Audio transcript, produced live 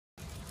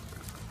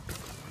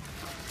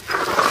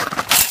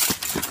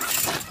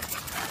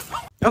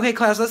Okay,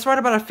 class, let's write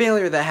about a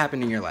failure that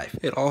happened in your life.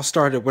 It all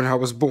started when I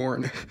was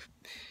born.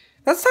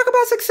 Let's talk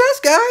about success,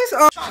 guys.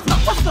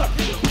 What's up?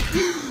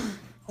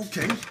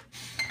 Okay.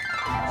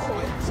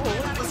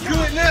 Let's do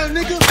it now,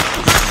 nigga.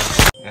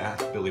 Yeah,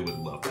 Billy would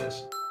love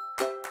this.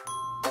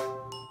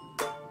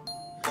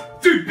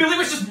 Dude, Billy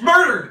was just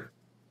murdered!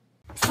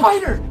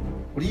 Spider!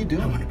 What are you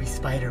doing? I want to be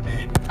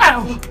Spider-Man.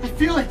 Ow! I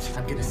feel it!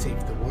 I'm gonna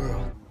save the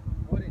world.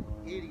 What an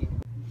idiot.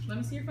 Let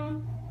me see your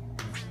phone.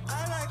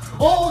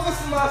 Oh, this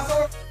is my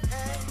song!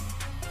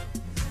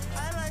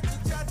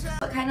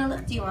 What kind of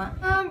look do you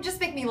want?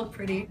 Just make me look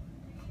pretty.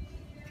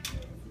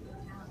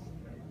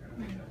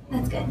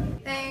 That's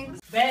good. Thanks.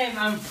 Babe,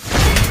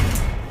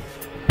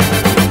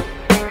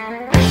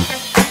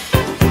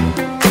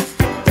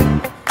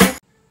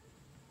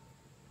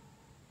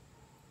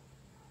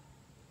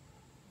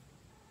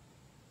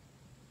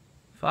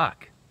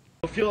 Fuck.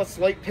 You'll feel a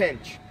slight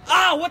pinch.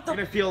 Ah, what the?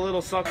 You're gonna feel a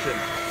little suction.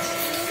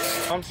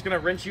 I'm just gonna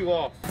rinse you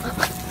off.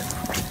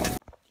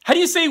 How do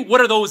you say what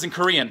are those in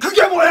Korean?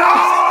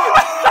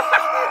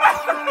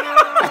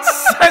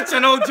 That's Such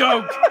an old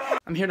joke!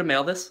 I'm here to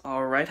mail this.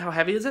 Alright, how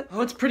heavy is it?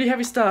 Oh, it's pretty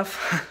heavy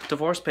stuff.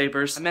 Divorce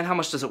papers. I meant, how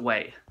much does it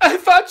weigh? I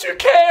thought you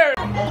cared!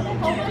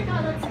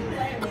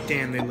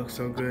 Damn, they look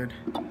so good.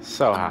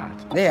 So hot.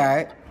 They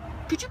alright.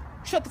 Could you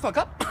shut the fuck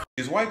up?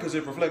 It's white because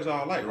it reflects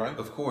all light, right?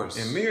 Of course.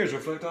 And mirrors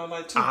reflect all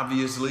light too.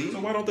 Obviously. So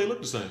why don't they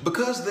look the same?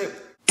 Because they're...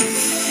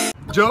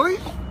 Joey?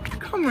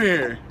 Come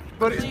here.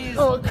 Buddy.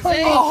 Oh, come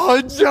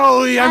on,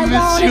 Joey. I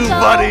miss you,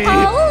 buddy.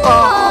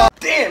 Oh.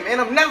 Damn, man,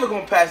 I'm never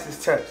gonna pass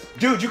this test.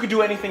 Dude, you can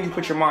do anything you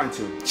put your mind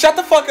to. Shut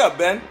the fuck up,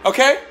 Ben,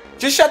 okay?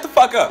 Just shut the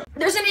fuck up.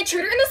 There's an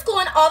intruder in the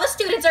school and all the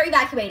students are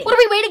evacuating. What are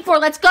we waiting for?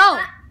 Let's go!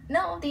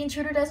 No, the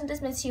intruder doesn't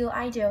dismiss you.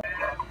 I do.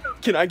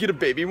 Can I get a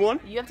baby one?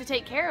 You have to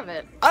take care of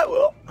it. I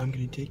will. I'm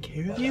gonna take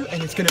care of you,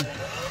 and it's gonna...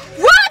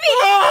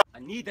 I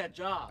need that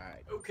job.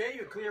 Alright. Okay,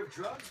 you're clear of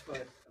drugs, but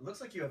it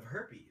looks like you have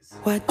herpes.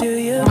 What do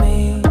you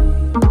mean?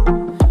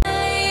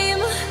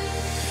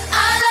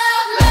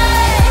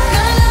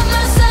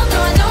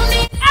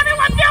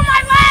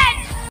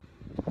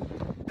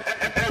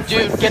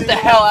 Dude, get the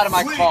hell out of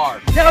my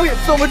car. Now we have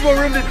so much more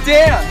room to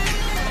dance.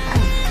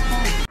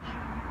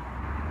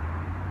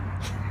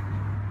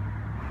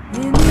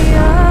 In the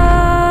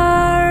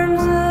arms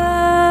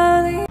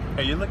of the...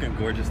 Hey, you're looking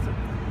gorgeous today.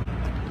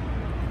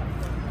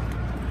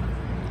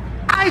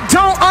 I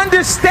don't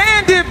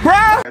understand it,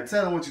 bro.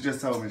 Tell them what you just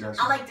told me,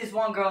 Joshua. I like this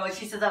one girl and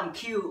she says I'm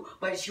cute,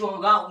 but she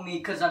won't go out with me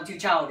because I'm too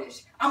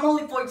childish. I'm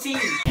only 14.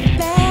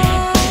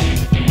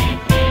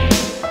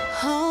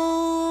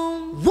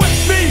 Home.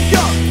 Wake me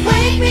up!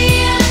 Wake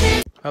me up.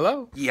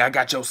 Hello? Yeah, I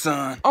got your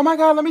son. Oh my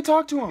God, let me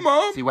talk to him.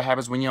 Mom? See what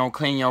happens when you don't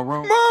clean your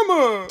room?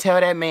 Mama! Tell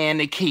that man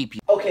to keep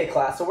you. Okay,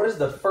 class, so what is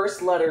the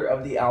first letter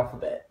of the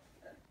alphabet?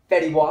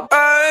 Fetty Wap?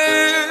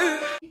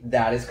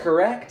 That is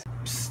correct.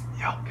 Psst,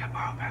 yo, can I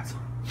borrow a pencil?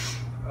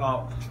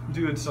 Oh,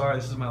 dude, sorry,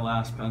 this is my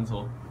last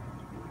pencil.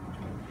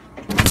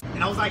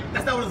 And I was like,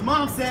 that's not what his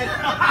mom said.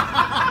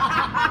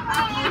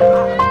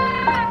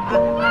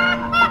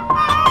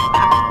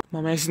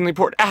 Mom accidentally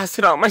poured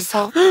acid on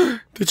myself.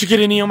 Did you get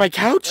any on my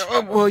couch?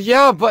 Well,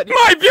 yeah, but...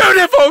 My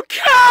beautiful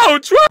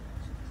couch!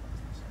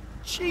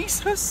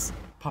 Jesus.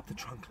 Pop the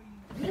trunk.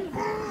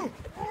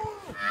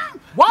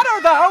 What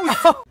are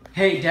those?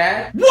 Hey,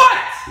 Dad? What?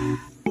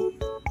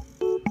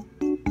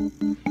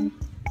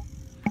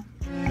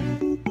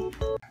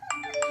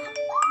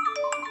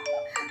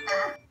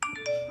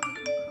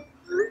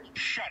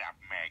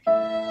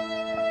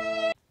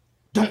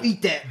 Don't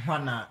eat that.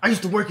 Why not? I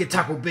used to work at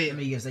Taco Bell. How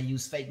many years they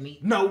use fake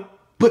meat? No,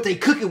 but they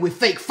cook it with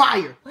fake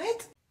fire.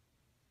 What?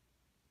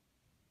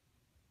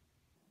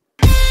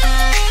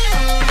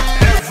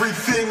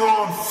 Everything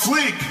on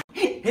fleek!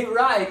 Hey,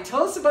 Ryan,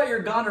 tell us about your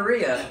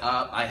gonorrhea.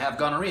 I have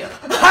gonorrhea.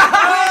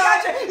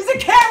 Gotcha! It's a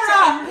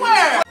camera!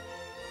 Where?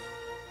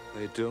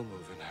 They do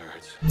move and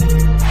hurt.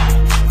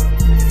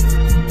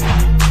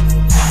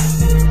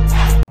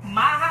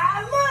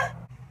 Mama,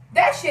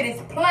 that shit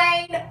is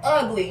plain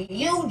ugly.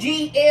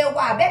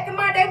 U-G-L-Y. Back in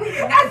my day, we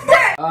did not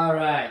that.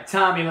 Alright,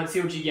 Tommy, let's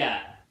see what you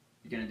got.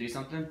 You gonna do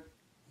something?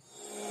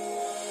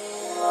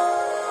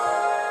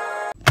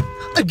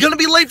 I'm gonna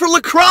be late for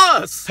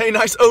lacrosse! Hey,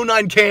 nice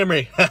 09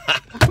 Camry.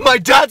 My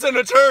dad's an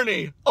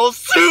attorney. I'll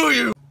sue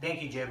you.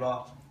 Thank you,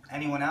 J-Ball.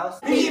 Anyone else?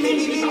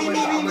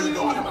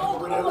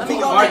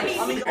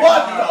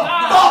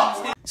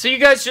 So you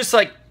guys just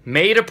like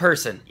made a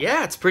person.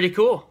 Yeah, it's pretty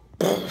cool.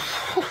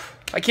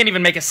 I can't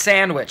even make a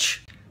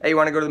sandwich. Hey, you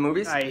want to go to the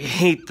movies? I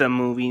hate the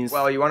movies.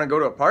 Well, you want to go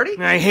to a party?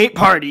 I hate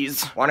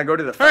parties. Want to go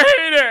to the... I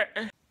hate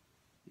it.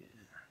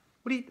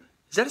 What do you...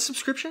 Is that a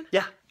subscription?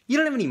 Yeah. You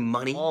don't have any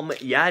money?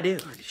 Yeah, I do.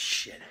 Oh,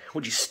 shit.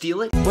 Would you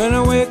steal it? When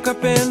I wake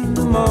up in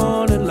the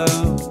morning,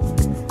 love.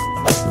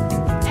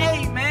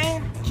 Hey,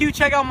 man. Can you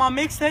check out my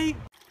mixtape?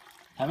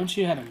 Haven't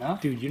you had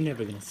enough? Dude, you're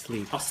never gonna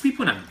sleep. I'll sleep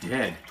when I'm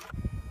dead.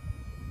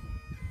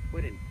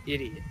 What an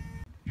idiot.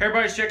 Hey,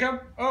 everybody's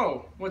checkup?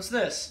 Oh, what's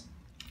this?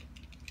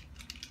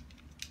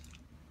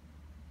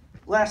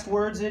 Last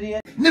words,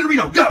 idiot.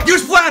 Nidorino, go!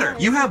 Use flatter!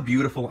 You have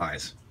beautiful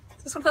eyes.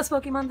 Is this one of those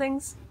Pokemon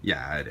things?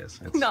 Yeah, it is.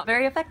 It's... Not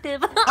very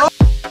effective.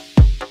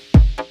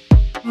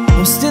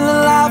 I'm still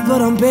alive,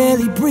 but I'm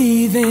barely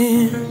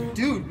breathing.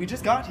 Dude, we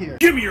just got here.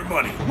 Give me your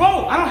money.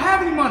 Whoa, I don't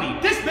have any money.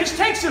 This bitch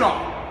takes it all.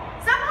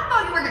 Somehow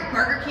thought you work at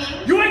Burger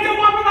King. You ain't get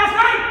one from last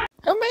night.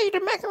 I made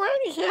a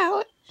macaroni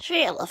salad.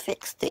 Sheila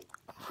fixed it.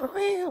 For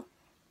real.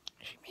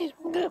 She made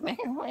some good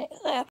macaroni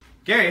salad.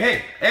 Gary,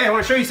 hey, I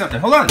want to show you something.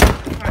 Hold on.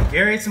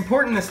 Gary, it's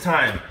important this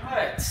time.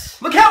 What?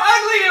 Look how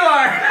ugly you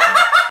are!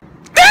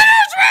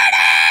 Dinner's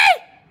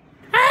ready!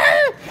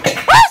 Oh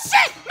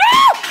shit! No!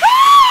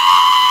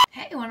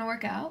 Hey, you wanna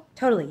work out?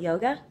 Totally.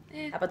 Yoga?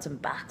 How about some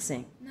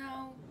boxing?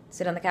 No.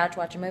 Sit on the couch,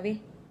 watch a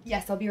movie?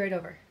 Yes, I'll be right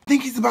over. I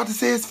think he's about to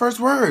say his first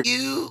word.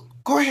 You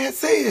go ahead,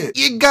 say it.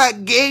 You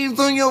got games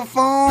on your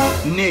phone?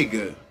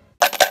 Nigga.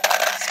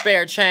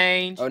 Spare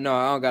change. Oh no,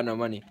 I don't got no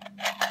money.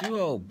 You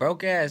old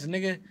broke ass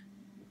nigga.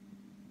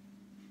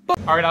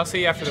 Alright, I'll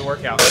see you after the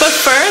workout. But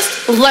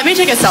first, let me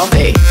take a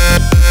selfie.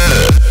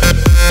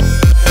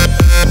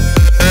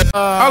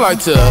 I like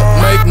to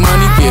make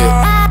money,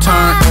 get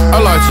turned. I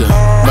like to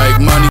make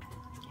money.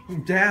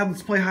 Dad,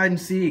 let's play hide and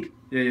seek.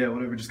 Yeah,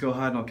 whatever. Just go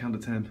hide and I'll count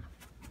to 10.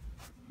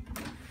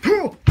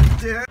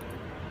 Dad.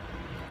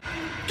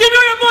 Give me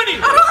your money! I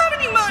don't have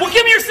any money! Well,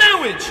 give me your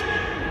sandwich!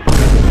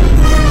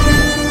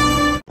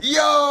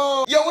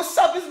 Yo, what's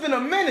up? It's been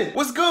a minute.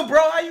 What's good,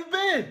 bro? How you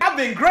been? I've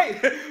been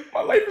great.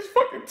 My life is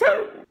fucking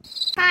terrible.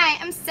 Hi,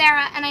 I'm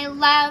Sarah, and I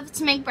love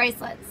to make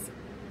bracelets.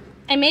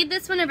 I made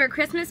this one over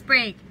Christmas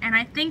break, and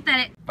I think that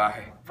it...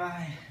 Bye.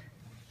 Bye.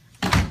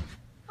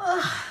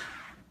 Long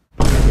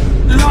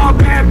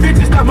bad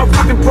bitches, not my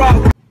fucking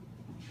problem.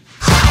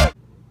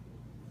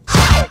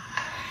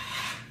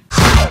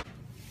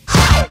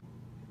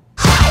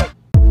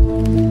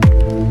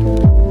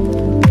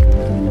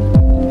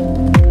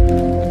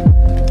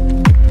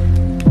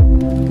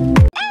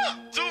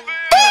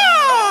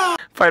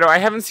 Fido, I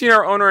haven't seen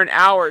our owner in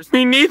hours.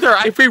 Me neither.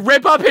 If we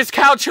rip up his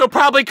couch, he'll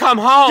probably come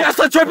home. Yes,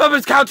 let's rip up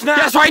his couch now.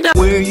 Yes, right now.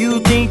 Where you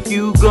think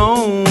you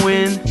going?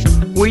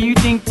 Where you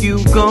think you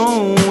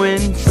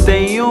going?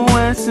 Stay your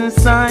ass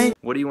inside.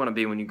 What do you want to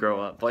be when you grow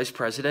up? Vice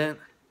president?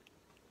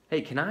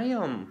 Hey, can I,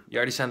 You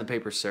already signed the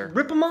papers, sir.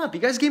 Rip them up.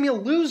 You guys gave me a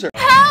loser.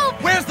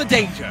 Help! Where's the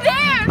danger? There!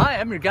 Hi,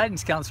 I'm your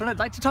guidance counselor, and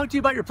I'd like to talk to you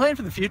about your plan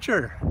for the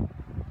future.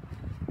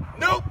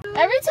 Nope.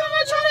 Every time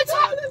I try to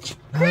talk...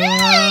 Chris!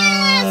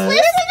 Listen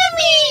to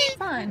me!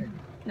 Fine.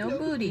 No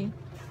booty.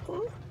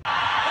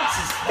 This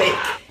is fake.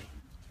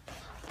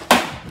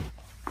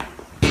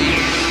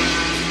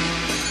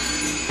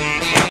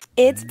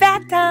 It's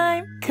back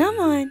time. Come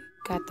on.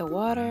 Got the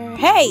water.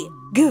 Hey,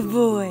 good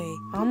boy.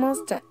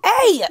 Almost done.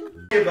 Hey!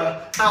 Give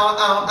a,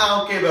 I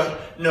don't give a,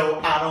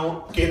 no, I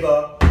don't give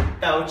a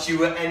about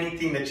you or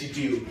anything that you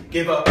do.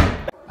 Give up.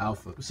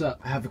 Alpha, what's up?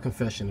 I have a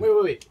confession.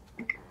 Wait.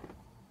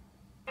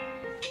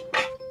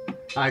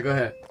 Alright, go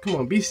ahead. Come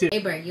on, be serious.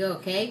 Hey, Bert, you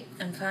okay?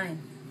 I'm fine.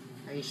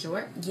 Are you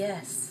sure?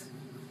 Yes.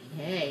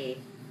 Hey.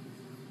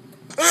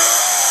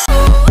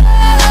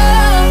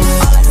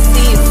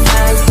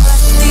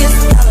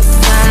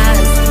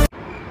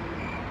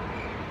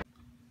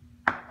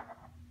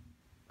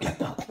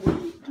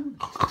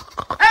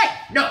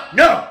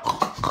 No!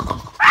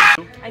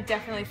 I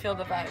definitely feel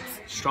the vibes.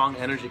 Strong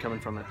energy coming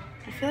from it.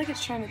 I feel like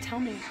it's trying to tell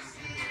me.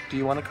 Do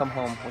you want to come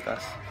home with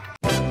us?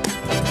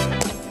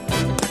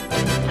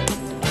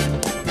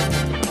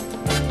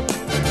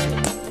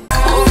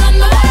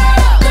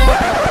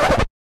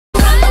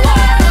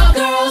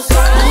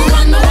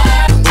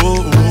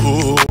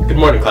 Good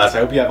morning, class. I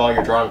hope you have all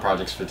your drawing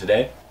projects for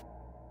today.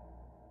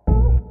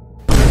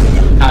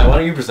 Hi, why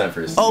don't you present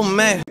first? Oh,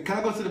 man. Can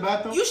I go to the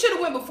bathroom? You should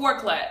have went before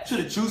class. Should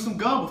have chewed some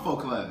gum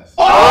before class.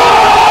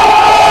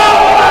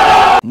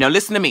 Now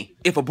listen to me.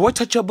 If a boy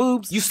touch your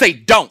boobs, you say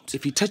don't.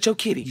 If he touch your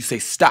kitty, you say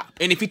stop.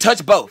 And if he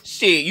touch both,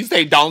 shit, you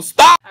say don't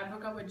stop. I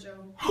broke up with Joe.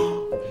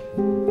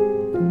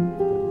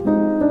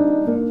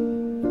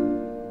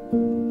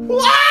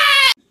 What?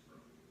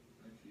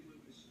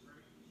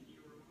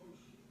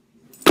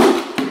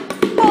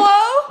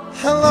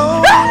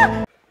 Hello?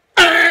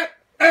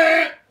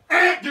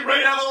 Get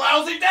ready to have a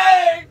lousy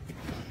day.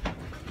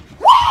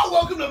 Wow,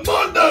 welcome to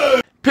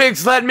Monday.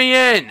 Pigs, let me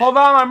in. Hold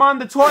on, I'm on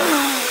the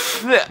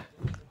toilet.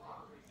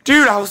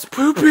 Dude, I was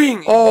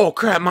pooping. Oh,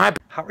 crap, my...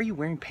 How are you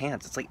wearing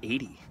pants? It's like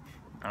 80.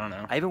 I don't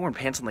know. I haven't worn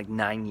pants in like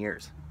 9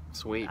 years.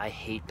 Sweet. I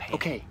hate pants.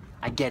 Okay,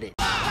 I get it.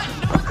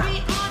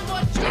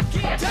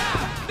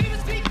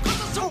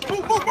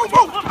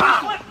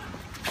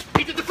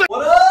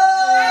 What up?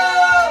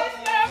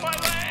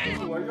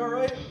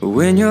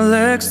 When your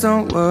legs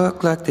don't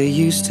work like they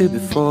used to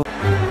before.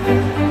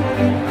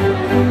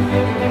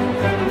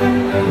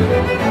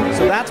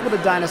 So that's what a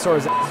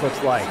dinosaur's ass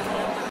looks like.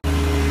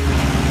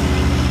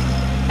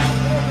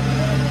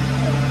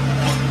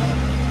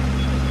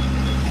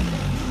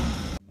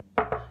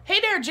 Hey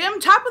there, Jim.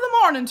 Top of the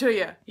morning to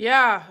you.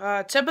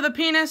 Yeah, tip of the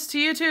penis to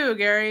you too,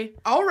 Gary.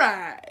 All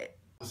right.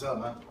 What's up,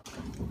 man?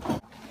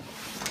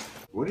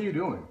 What are you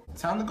doing?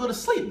 Time to go to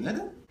sleep,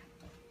 nigga.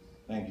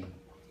 Thank you.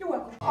 You're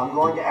welcome. I'm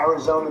going to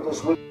Arizona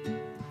this week.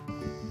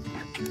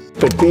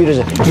 Computers,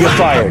 you're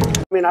fired.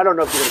 I mean, I don't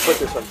know if you're gonna put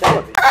this on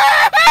television.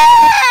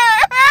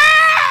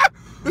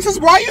 This is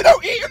why you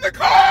don't eat in the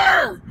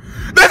car!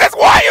 This is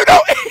why you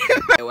don't eat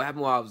in the Hey, what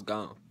happened while I was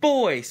gone?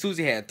 Boy,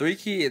 Susie had 3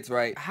 kids,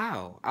 right?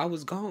 How? I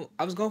was gone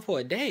for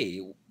a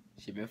day.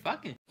 She been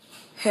fucking.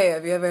 Hey,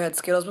 have you ever had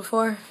Skittles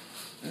before?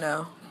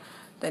 No.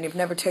 Then you've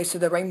never tasted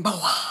the rainbow. Girl,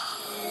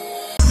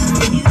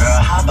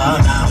 how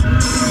about now?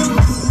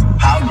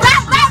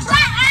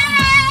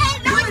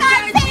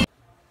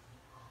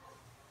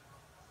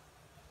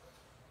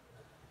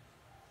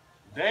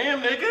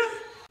 Damn, nigga.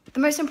 The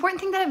most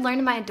important thing that I've learned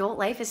in my adult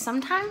life is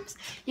sometimes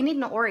you need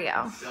an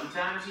Oreo.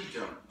 Sometimes you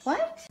don't.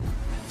 What?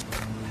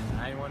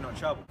 I ain't want no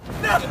trouble.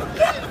 Stop it,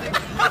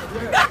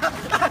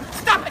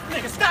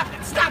 nigga, stop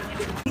it, stop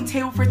it.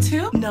 Table for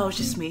 2? No, it's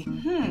just me.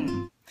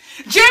 Jimmy,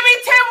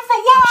 table for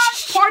 1!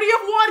 Party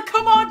of 1,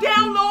 come on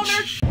down,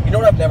 loner. You know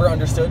what I've never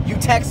understood? You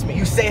text me,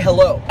 you say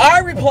hello. I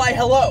reply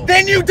hello.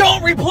 Then you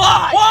don't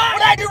reply! What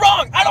did I do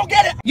wrong? I don't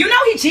get it! You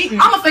know he cheating.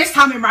 I'ma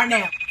FaceTime him right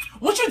now.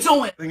 What you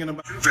doing? Thinking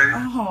about you, babe.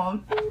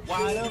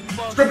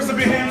 Strippers will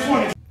be hand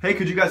 20. Hey,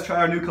 could you guys try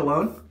our new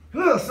cologne?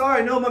 Oh,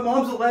 sorry, no, my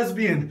mom's a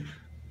lesbian.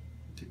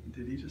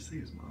 Did he just say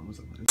his mom was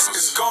a lesbian?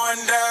 It's going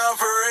down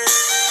for real.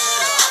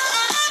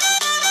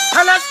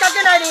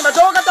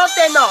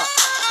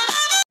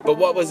 But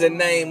what was her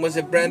name? Was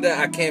it Brenda?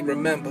 I can't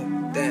remember.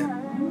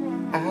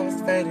 Damn. I was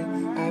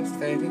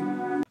fading.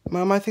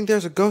 Mom, I think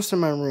there's a ghost in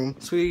my room.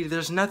 Sweetie,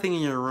 there's nothing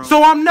in your room.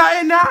 So I'm not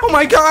in now? Oh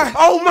my god!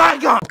 Oh my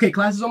god! Okay,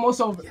 class is almost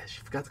over. Yes,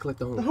 you forgot to collect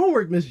the The homework.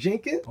 homework, Miss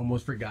Jenkins.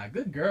 Almost forgot.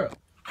 Good girl.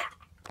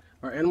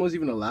 Are animals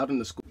even allowed in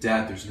the school?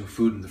 Dad, there's no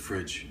food in the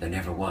fridge. There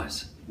never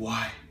was.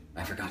 Why?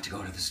 I forgot to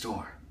go to the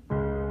store.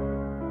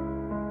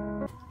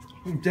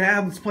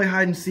 Dad, let's play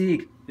hide and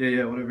seek.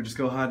 Yeah, whatever. Just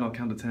go hide and I'll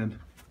count to 10.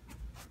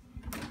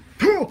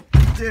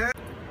 Dad.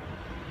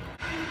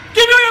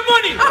 Give me your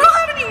money! I don't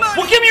have any money.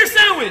 Well, give me your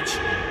sandwich!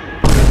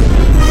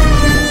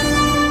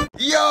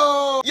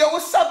 Yo,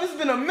 what's up? It's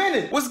been a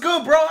minute. What's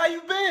good, bro? How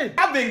you been?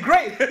 I've been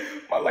great.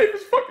 My life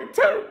is fucking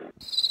terrible.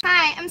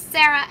 Hi, I'm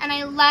Sarah, and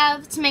I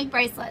love to make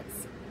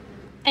bracelets.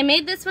 I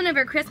made this one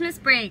over Christmas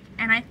break,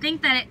 and I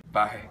think that it...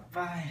 Bye.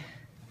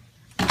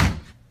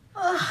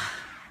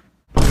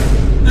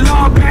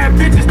 Long bad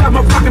bitches, not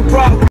my fucking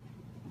problem.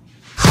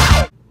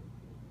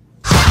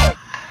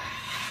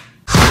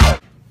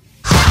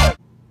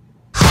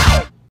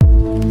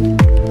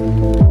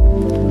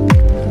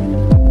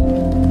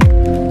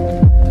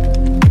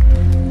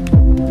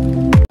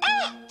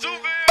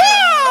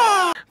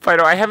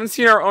 Fido, I haven't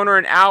seen our owner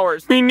in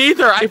hours. Me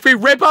neither. If we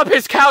rip up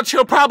his couch,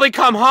 he'll probably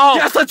come home.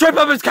 Yes, let's rip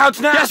up his couch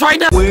now. Yes, right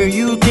now. Where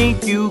you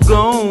think you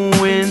going?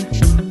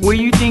 Where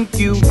you think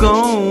you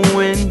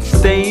going?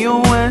 Stay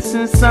your ass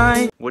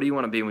inside. What do you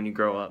want to be when you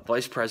grow up?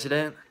 Vice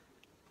president?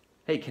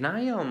 Hey, can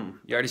I, You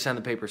already signed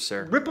the papers,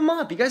 sir. Rip him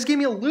up. You guys gave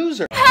me a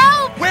loser.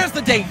 Help! Where's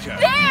the danger? There!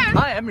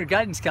 Hi, I'm your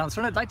guidance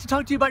counselor, and I'd like to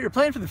talk to you about your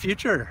plan for the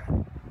future.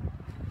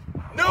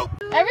 Nope.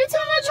 Every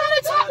time I try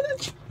to talk...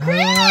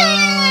 Chris!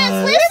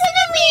 Listen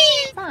to me!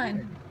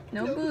 Fine.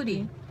 No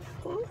booty.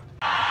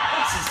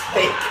 This is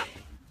fake.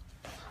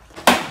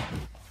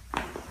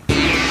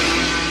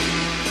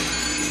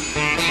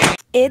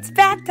 It's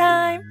back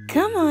time.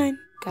 Come on.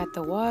 Got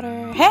the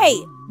water. Hey,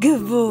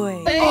 good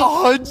boy.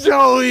 Oh,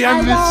 Joey,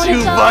 I miss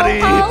you, buddy.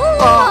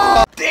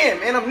 Oh. Damn,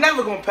 man, I'm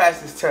never gonna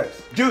pass this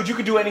test. Dude, you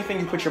can do anything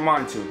you put your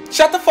mind to.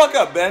 Shut the fuck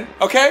up, Ben,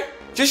 okay?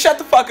 Just shut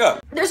the fuck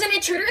up. There's an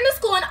intruder in the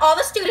school and all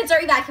the students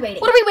are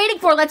evacuating. What are we waiting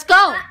for? Let's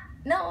go!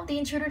 No, the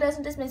intruder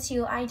doesn't dismiss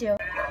you. I do.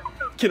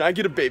 Can I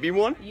get a baby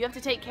one? You have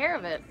to take care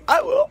of it. I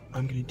will.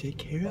 I'm gonna take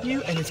care of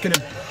you, and it's gonna...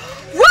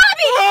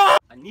 Robbie!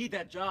 I need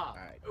that job.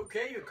 Alright.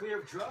 Okay, you're clear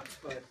of drugs,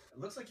 but it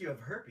looks like you have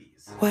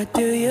herpes. What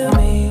do you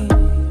mean?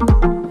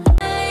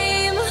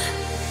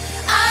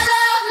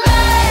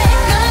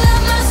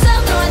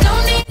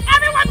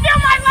 Everyone feel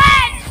my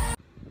legs!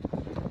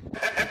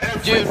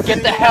 Dude,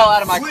 get the hell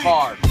out of my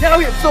car. Now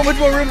we have so much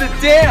more room to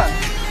dance.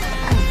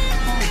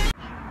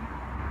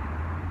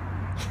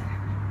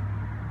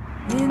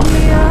 In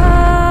the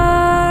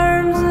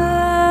arms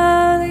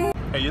of the...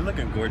 Hey, you're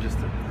looking gorgeous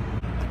today.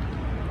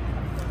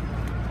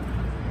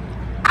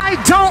 I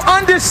don't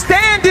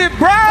understand it,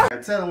 bro.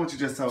 Tell them what you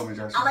just told me,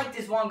 Josh. I like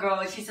this one girl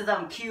and she says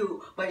I'm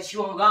cute, but she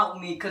won't go out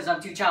with me because I'm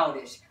too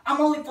childish.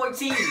 I'm only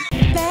 14.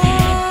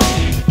 Back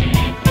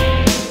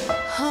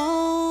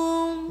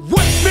home.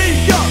 Wake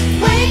me up.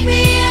 Wake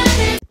me up.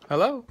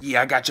 Hello?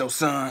 Yeah, I got your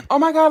son. Oh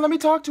my god, let me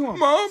talk to him.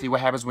 Mom? See what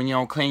happens when you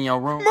don't clean your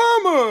room?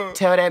 Mama!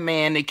 Tell that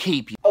man to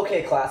keep you.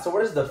 Okay, class, so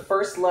what is the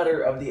first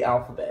letter of the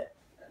alphabet?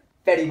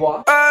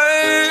 Fetty-Wap?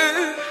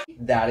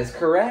 That is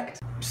correct.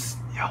 Psst,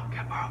 yo,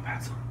 can I borrow a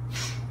pencil?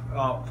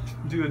 Oh,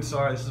 dude,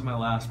 sorry, this is my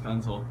last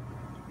pencil.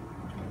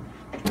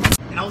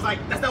 And I was like,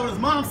 that's not what his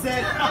mom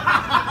said.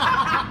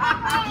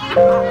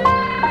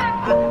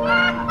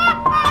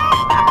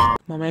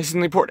 Mom, I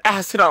accidentally poured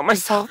acid on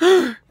myself.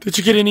 Did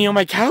you get any on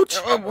my couch?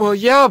 Well,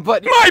 yeah,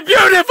 but... My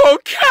beautiful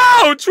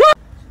couch!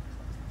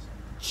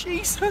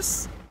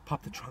 Jesus.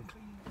 Pop the trunk.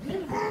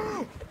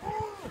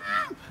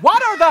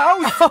 What are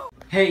those?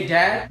 Hey,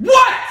 Dad.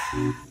 What?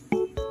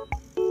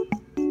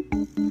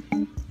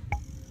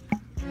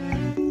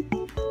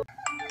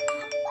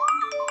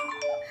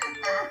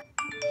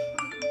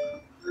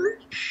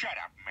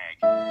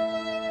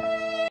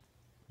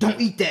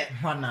 Don't eat that.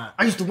 Why not?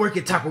 I used to work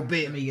at Taco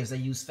Bell. I mean, yes, they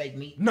use fake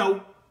meat.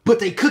 No, but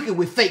they cook it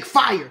with fake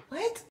fire.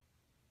 What?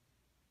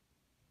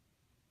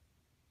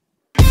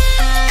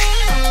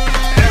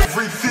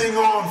 Everything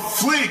on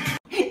fleek.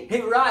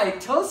 Hey, Rye,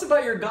 tell us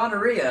about your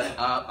gonorrhea.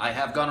 I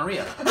have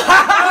gonorrhea.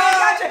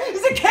 Gotcha!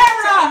 It's a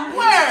camera!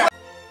 Where?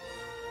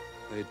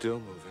 They do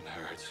move and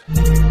hurt.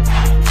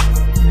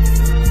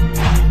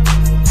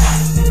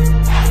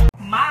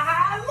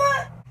 My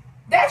look,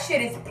 that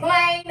shit is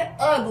plain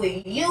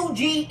ugly.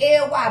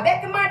 UGLY.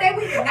 Back in my day,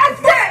 we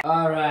that's that.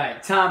 All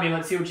right, Tommy,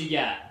 let's see what you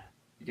got.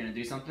 You gonna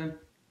do something?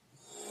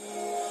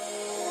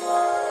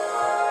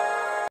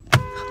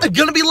 I'm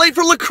gonna be late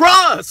for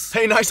lacrosse!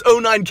 Hey, nice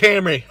 09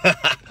 Camry.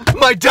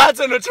 My dad's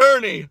an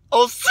attorney.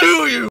 I'll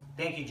sue you.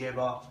 Thank you,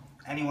 J-Ball.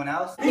 Anyone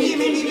else?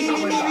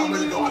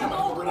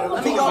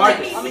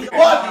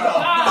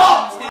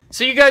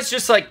 So you guys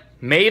just like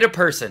made a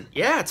person.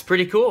 Yeah, it's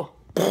pretty cool.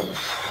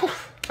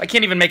 I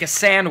can't even make a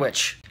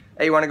sandwich.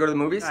 Hey, you want to go to the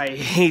movies? I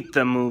hate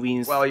the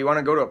movies. Well, you want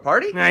to go to a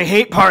party? I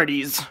hate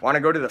parties. Want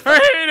to go to the... I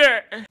hate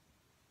it!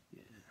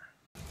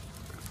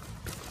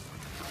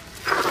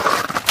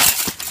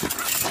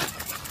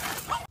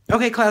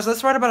 Okay, class,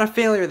 let's write about a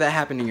failure that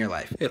happened in your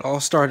life. It all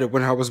started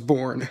when I was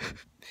born.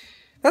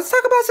 Let's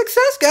talk about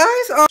success,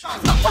 guys.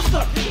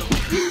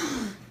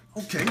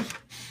 Okay.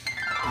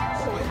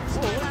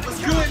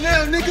 Let's do it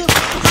now, nigga.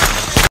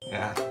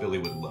 Yeah, Billy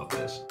would love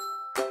this.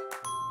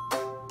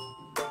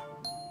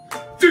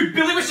 Dude,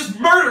 Billy was just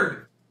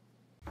murdered!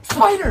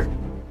 Spider!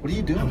 What are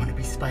you doing? I want to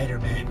be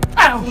Spider-Man.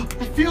 Ow!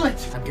 I feel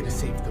it! I'm gonna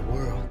save the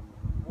world.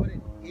 What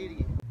an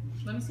idiot.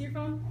 Let me see your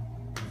phone.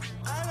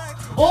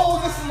 Oh,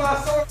 this is my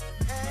sword.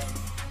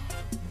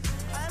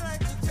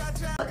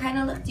 What kind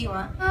of look do you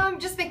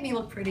want? Just make me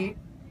look pretty.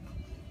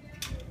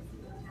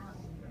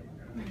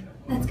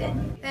 That's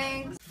good.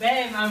 Thanks.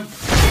 Babe,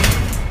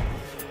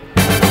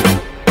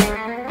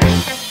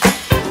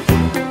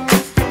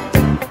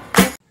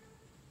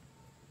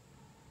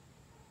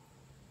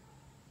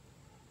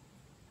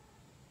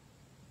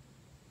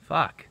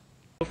 Fuck.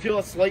 You'll feel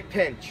a slight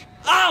pinch.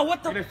 Ah,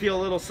 what the? You're gonna feel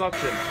a little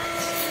suction.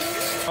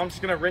 I'm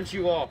just gonna rinse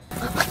you off.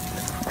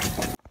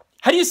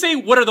 How do you say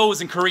what are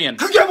those in Korean?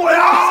 That's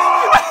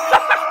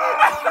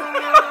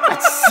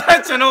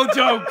Such an old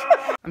joke.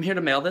 I'm here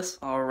to mail this.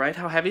 All right,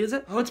 how heavy is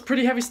it? Oh, it's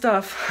pretty heavy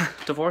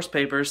stuff. Divorce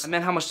papers. I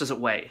meant, how much does it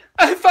weigh?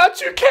 I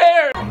thought you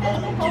cared.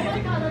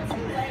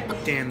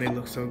 Damn, they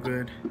look so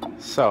good.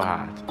 So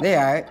hot. They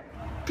alright.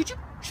 Could you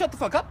shut the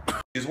fuck up?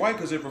 It's white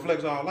because it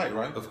reflects all light,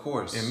 right? Of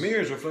course. And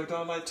mirrors reflect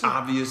all light too.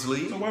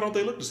 Obviously. So why don't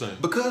they look the same?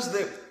 Because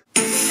they're...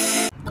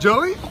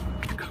 Joey,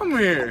 come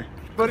here.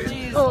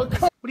 Buddy. Oh,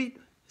 come. What do you...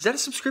 Is that a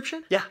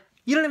subscription? Yeah.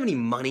 You don't have any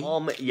money?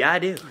 Yeah, I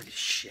do.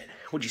 Shit.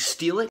 Would you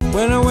steal it?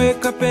 When I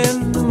wake up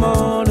in the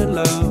morning,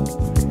 love.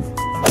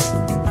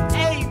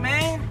 Hey,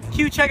 man. Can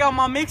you check out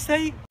my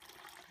mixtape?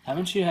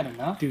 Haven't you had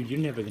enough? Dude, you're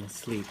never gonna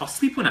sleep. I'll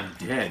sleep when I'm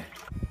dead.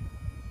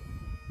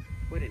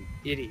 What an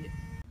idiot.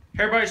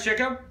 Everybody's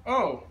checkup?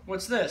 Oh,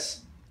 what's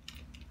this?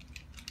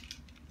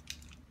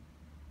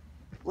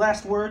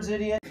 Last words,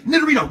 idiot.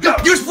 Nidorino, go!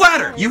 Use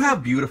flatter! You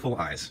have beautiful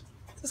eyes.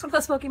 Is this one of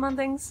those Pokemon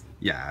things?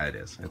 Yeah, it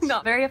is. It's...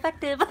 Not very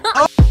effective.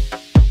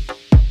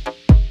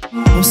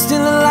 I'm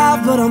still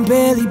alive, but I'm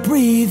barely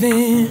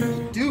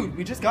breathing. Dude,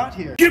 we just got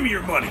here. Give me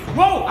your money.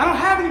 Whoa, I don't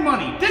have any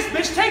money. This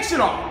bitch takes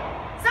it all.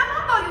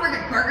 Someone thought you worked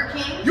at Burger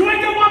King. You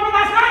ain't the one from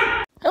last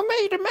night. I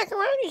made a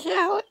macaroni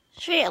salad.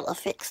 Sheila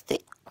fixed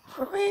it.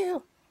 For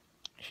real.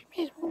 She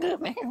made some good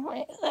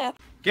macaroni salad.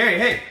 Gary,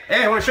 hey,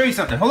 I want to show you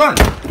something. Hold on.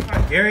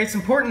 Gary, it's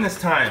important this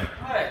time.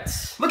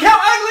 What? Look how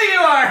ugly you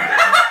are.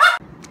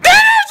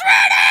 Dinner's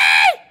ready!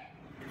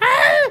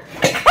 Oh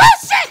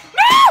shit!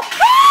 No!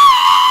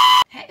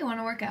 Hey, you want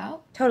to work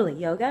out? Totally.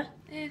 Yoga?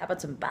 How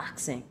about some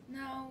boxing?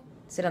 No.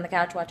 Sit on the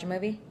couch, watch a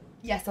movie?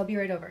 Yes, I'll be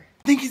right over.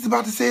 I think he's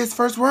about to say his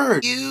first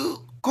word.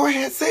 You. Go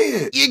ahead, say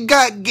it. You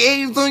got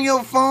games on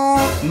your phone?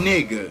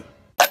 Nigga.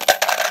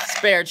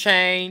 Spare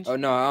change. Oh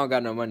no, I don't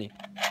got no money.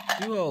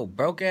 You old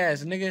broke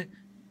ass nigga.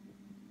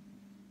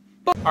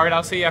 Alright,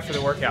 I'll see you after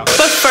the workout.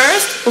 But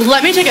first,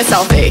 let me take a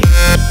selfie.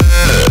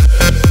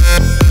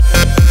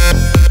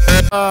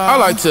 I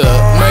like to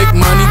make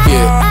money,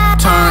 get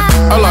turned.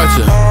 I like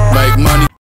to make money.